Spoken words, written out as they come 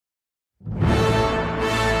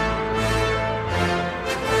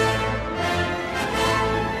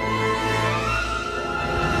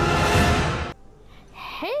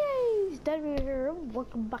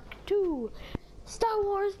welcome back to Star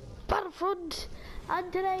Wars Battlefront.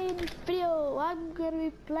 And today in this video I'm going to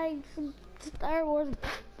be playing some Star Wars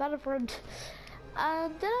Battlefront.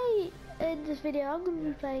 And today in this video I'm going to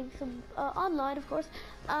be playing some online, of course,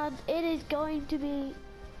 and it is going to be,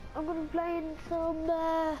 I'm going to be playing some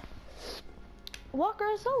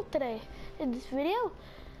Walker Assault today in this video.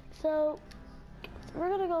 So we're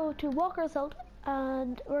going to go to Walker Assault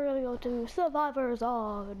and we're going to go to Survivors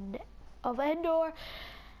of Endor.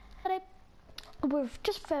 And we've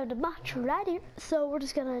just found a match right here, so we're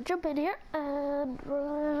just gonna jump in here and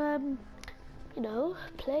we're gonna, you know,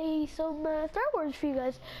 play some Star Wars for you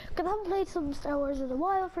guys. Cause I haven't played some Star Wars in a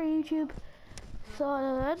while for YouTube, so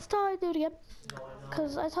I just thought I'd do it again.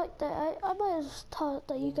 Cause I thought that I might have thought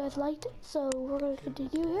that you guys liked it, so we're gonna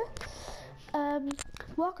continue here.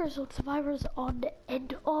 Walker Assault Survivors on the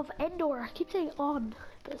end of Endor. I keep saying on,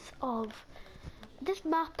 because of. This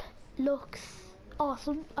map looks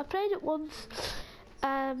awesome. I played it once.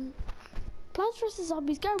 Plants vs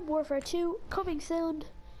Zombies Garden Warfare 2 coming soon.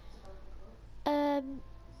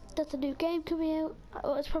 That's a new game coming out.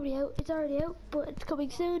 Oh, it's probably out. It's already out, but it's coming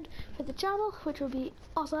soon for the channel, which will be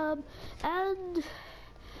awesome. And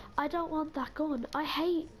I don't want that gun. I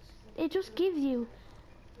hate it. Just gives you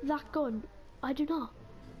that gun. I do not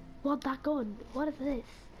want that gun. What is this?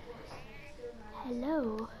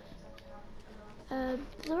 Hello. So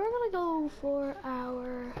we're gonna go for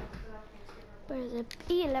our, where is it?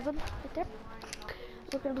 E11 right there.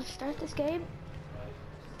 We're gonna start this game.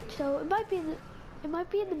 So it might be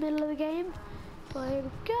in the middle of the game. But here we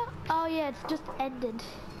go. Oh yeah, it's just ended.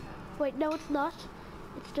 Wait, no, it's not.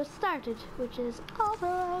 It's just started, which is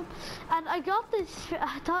awesome. And I got this.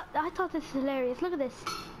 I thought this was hilarious. Look at this.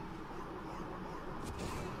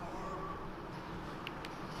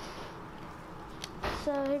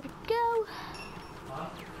 So here we go.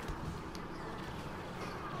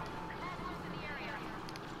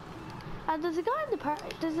 And there's a guy in the party.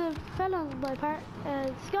 There's a fella in my part.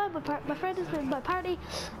 This guy in my part. My friend is in my party,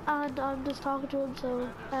 and I'm just talking to him. So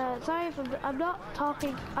sorry if I'm not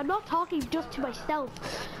talking. I'm not talking just to myself.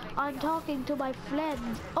 I'm talking to my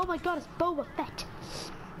friends. Oh my God, it's Boba Fett.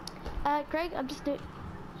 Craig, I'm just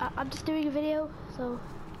doing a video. So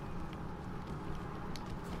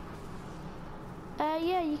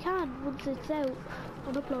yeah, you can once it's out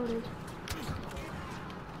and uploaded.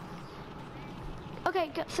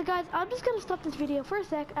 Okay, so guys, I'm just gonna stop this video for a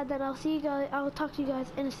sec, and then I'll see you guys. I'll talk to you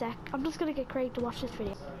guys in a sec. I'm just gonna get Craig to watch this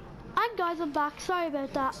video. And guys, I'm back. Sorry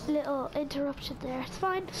about that little interruption there. It's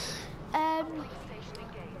fine.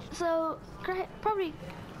 So Craig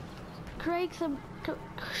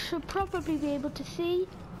should probably be able to see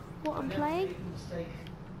what I'm playing.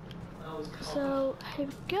 So here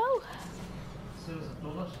we go.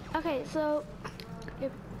 Okay, so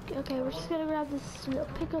okay, we're just gonna grab this little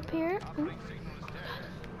pickup here. Ooh.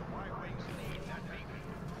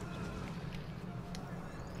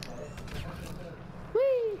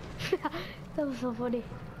 Whee! That was so funny.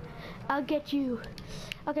 I'll get you.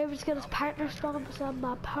 Okay, we're just gonna partner spawn because I'm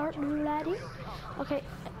my partner laddie. Okay,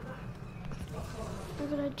 we're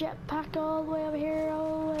gonna jetpack all the way over here,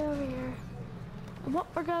 And what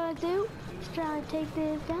we're gonna do is try and take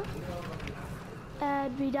this down.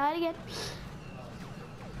 And we died again.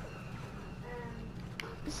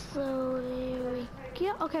 So there we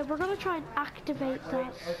go. Okay, we're gonna try and activate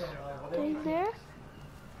that thing there.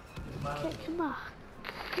 Okay, come on.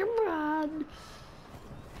 Come on.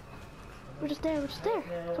 We're just there,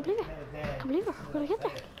 Can't believe it. We're gonna get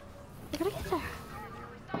there.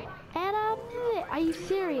 And I'm there. Are you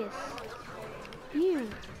serious? You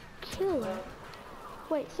killer.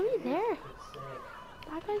 Wait, somebody there?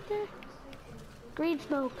 That guy's there? Green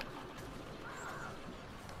smoke.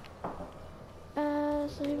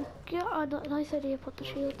 So here we go. Oh, nice idea, put the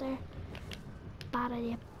shield there. Bad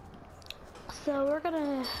idea. So we're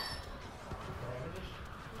gonna,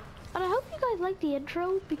 and I hope you guys like the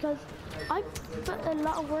intro, because I put a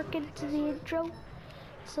lot of work into the intro.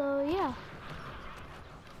 So yeah.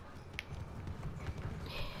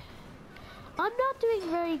 I'm not doing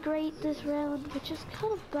very great this round, which is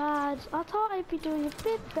kind of bad. I thought I'd be doing a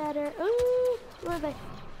bit better. Ooh, where are they?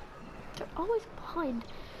 They're always behind.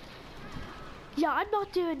 Yeah, I'm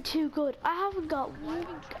not doing too good. I haven't got one.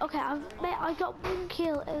 Okay, I got one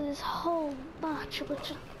kill in this whole match,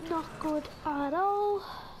 which is not good at all.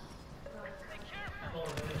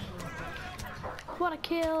 What a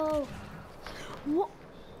kill! What?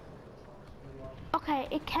 Okay,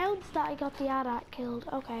 it counts that I got the AT-AT killed.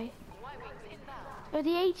 Okay. Or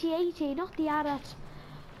the AT-AT, not the AT-AT.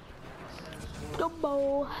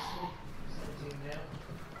 Gumbo.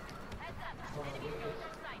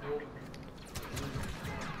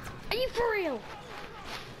 Are you for real?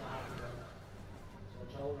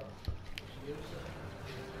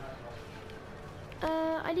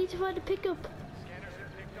 I need to find a pickup.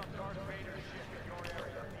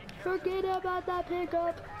 Forget about that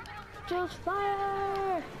pickup. Just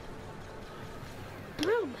fire.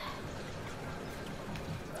 Boom.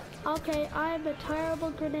 Okay, I'm a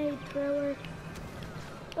terrible grenade thrower.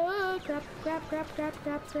 Oh, crap.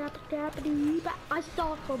 I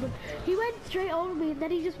saw it from him. He went straight over me and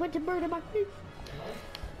then he just went to murder my face.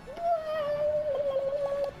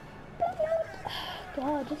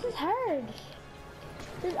 God, this is hard.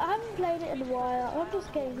 I haven't played it in a while. I'm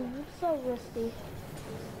just getting so rusty.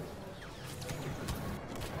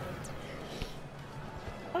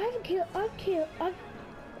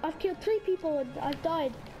 I've killed 3 people and I've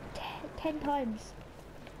died 10 times.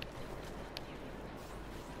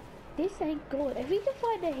 This ain't good. If we can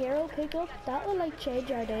find a hero pickup, that will like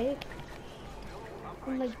change our day.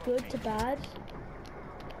 From like good to bad.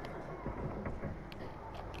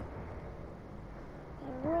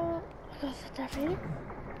 Oh god, it's Darth Vader.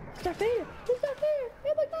 It's Darth Vader! It's Darth Vader!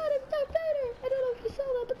 Oh my god, it's Darth Vader! I don't know if you saw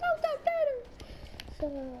that, but that was Darth Vader! So,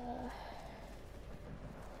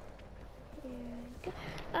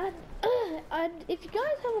 and if you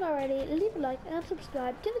guys haven't already, leave a like and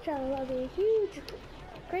subscribe to the channel. That would be huge,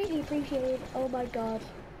 greatly appreciated. Oh my god,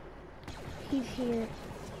 he's here.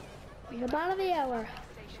 The man of the hour,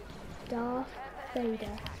 Darth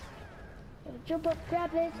Vader. Gonna jump up,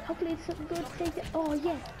 grab this. Hopefully it's something good to take it. Oh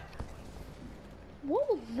yeah. What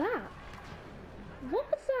was that? What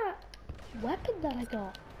was that weapon that I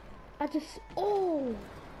got? Oh,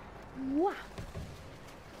 wow.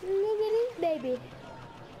 Look at this baby.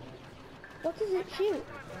 What does it shoot?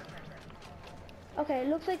 Okay, it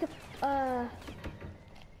looks like a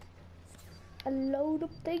load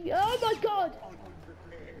up thing. Oh my god!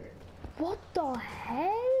 What the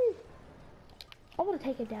hell? I want to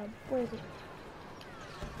take it down. Where is it?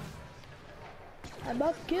 I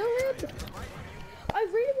must kill him. I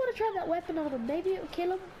really want to try that weapon on him. Maybe it'll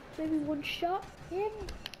kill him. Maybe one shot him.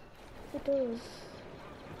 If it does.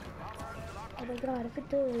 Oh my god, if it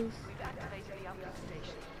does.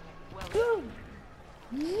 Boom!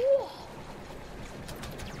 Whoa!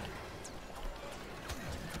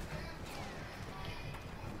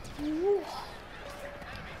 Whoa!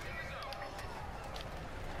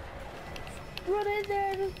 Run in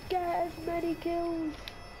there and just get as many kills.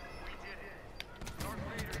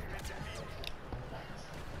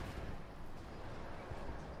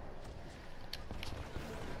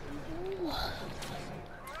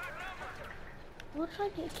 What if I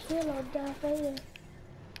get killed on Darth Vader?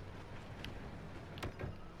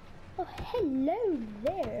 Oh, hello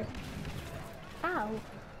there. Ow.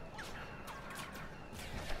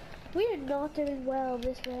 We are not doing well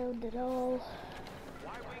this round at all.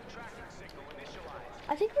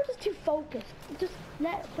 I think we're just too focused. Just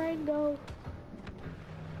let Frank go.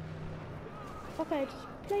 Okay, just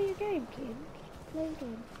play your game, kid. Just play your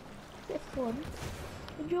game. Bit of fun.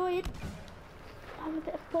 Enjoy it. Have a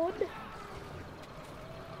bit of fun.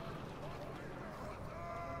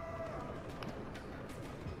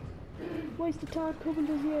 Waste of time coming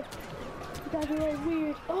to here. You guys are all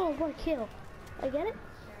weird. Oh, what a kill. I get it?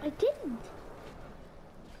 I didn't.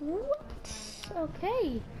 What?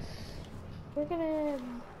 Okay. We're gonna...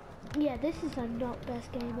 Yeah, this is our not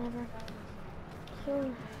best game ever.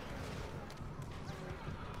 So...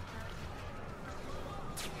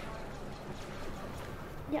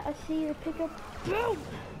 Yeah, I see your pickup. Boom!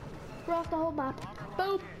 We're off the whole map.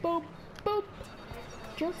 Boom, boom, boom.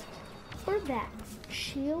 Just for that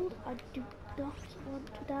shield, I do not want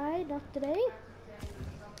to die. Not today.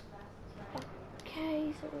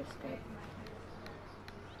 Okay, so we're scared.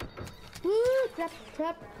 Woo!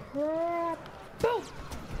 Crap. Boom!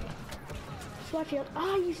 SWAT shield.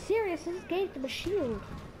 Ah, you serious? This gave them a shield.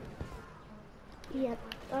 Yep,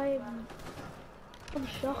 I'm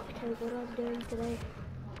shocked at what I'm doing today.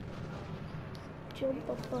 Jump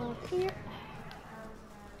above here.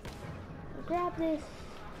 Grab this.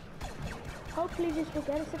 Hopefully this will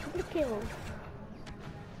get us a couple of kills.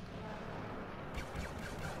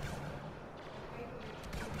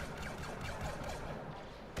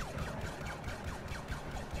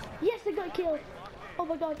 Yes, I got killed. Oh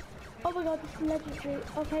my god, this is legendary.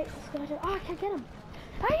 Okay, let's go. Oh, I can't get him.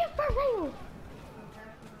 Are you for real?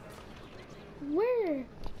 Where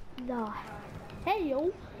the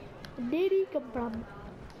hell did he come from?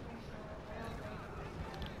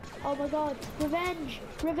 Oh my god, revenge!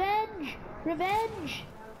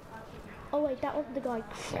 Oh wait, that wasn't the guy.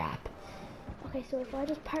 Crap. Okay, so if I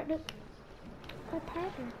just partner my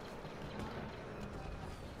partner,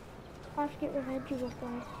 I have to get revenge on this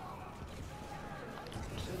guy.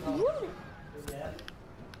 Run it.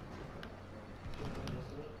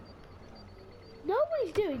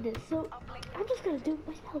 Nobody's doing this, so I'm just gonna do it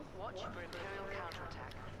myself. Watch for Imperial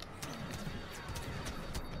counterattack.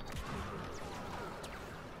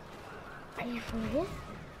 Are you for real?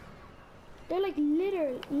 They're like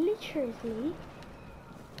literally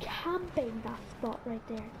camping that spot right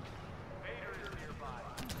there.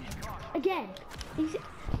 Again,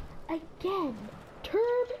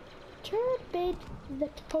 Turbid the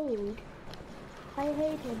Toad. I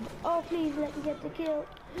hate him. Oh please let me get the kill.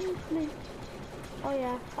 Please. Oh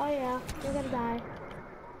yeah, you're gonna die.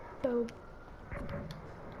 Boom.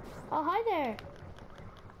 Oh hi there.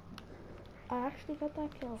 I actually got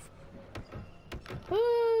that kill.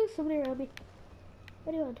 Ooh, somebody around me.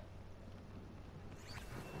 What do you want?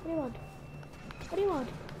 What do you want? What do you want?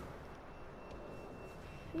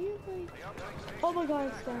 Oh my god,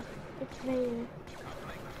 it's there. It's Vader.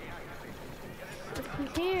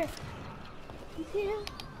 He's here. He's here.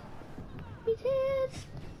 He's here.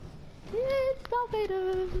 It's Darth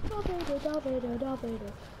Vader. Darth Vader. Darth Vader. Darth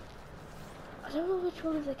Vader. I don't know which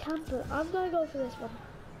one is a camper. I'm gonna go for this one.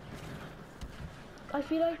 I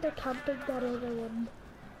feel like they're camping that other one.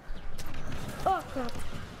 Oh crap.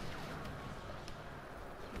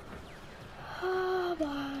 Oh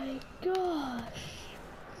my gosh.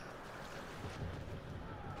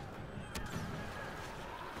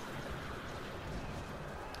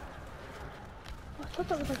 I thought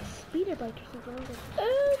that was like a speeder bike or something. I was like,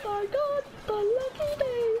 oh my god, the lucky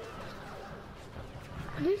day.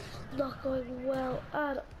 This is not going well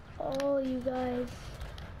at all, you guys.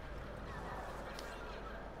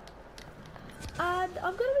 And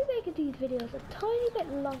I'm going to be making these videos a tiny bit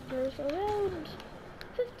longer, so around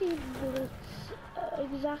 15 minutes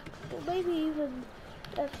exact, maybe even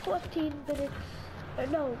 14 minutes, or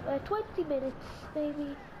no, 20 minutes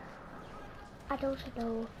maybe. I don't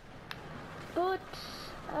know. But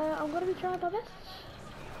I'm going to be trying my best.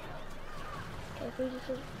 Okay, if we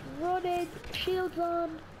just run in, shields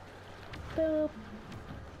on, boom,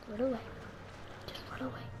 run away. Just run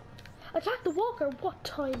away. Attack the walker, what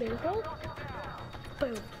timing, huh?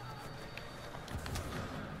 Boom.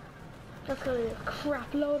 That's gonna do a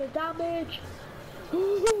crap load of damage.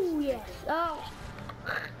 Ooh, yes. Oh.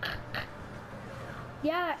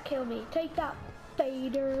 Yeah, kill me. Take that,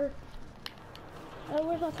 Vader. Oh,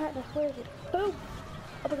 where's my partner? Where is it? Boom.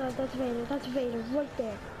 Oh my god, that's Vader. That's Vader right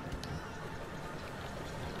there.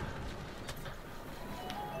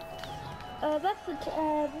 That's the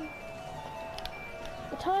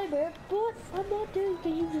timer, but I'm not doing the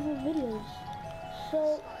usual videos.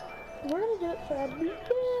 So, we're gonna do it for a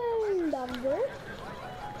little longer.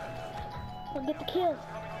 I'll get the kill.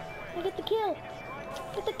 I'll get the kill.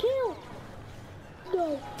 Get the kill.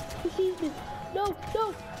 No, he sees me. No,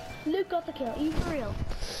 no. Luke got the kill. You for real.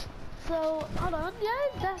 So, hold on.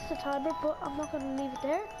 Yeah, that's the timer, but I'm not gonna leave it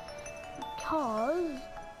there because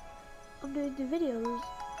I'm doing the videos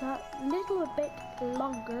that little bit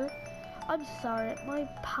longer. I'm sorry, my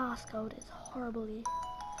passcode is horribly.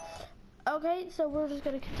 Okay, so we're just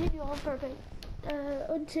gonna continue on for a bit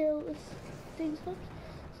until things stop.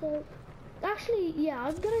 So, actually, yeah,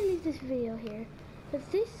 I'm gonna leave this video here because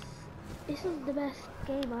this isn't the best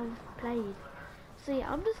game I've played. So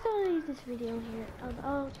yeah, I'm just gonna leave this video here. And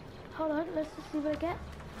hold on, let's just see what I get.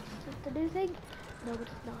 Is this the new thing? No,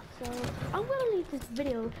 it's not. So I'm gonna leave this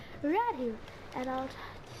video right here, and I'll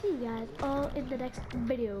see you guys all in the next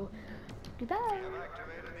video. Goodbye.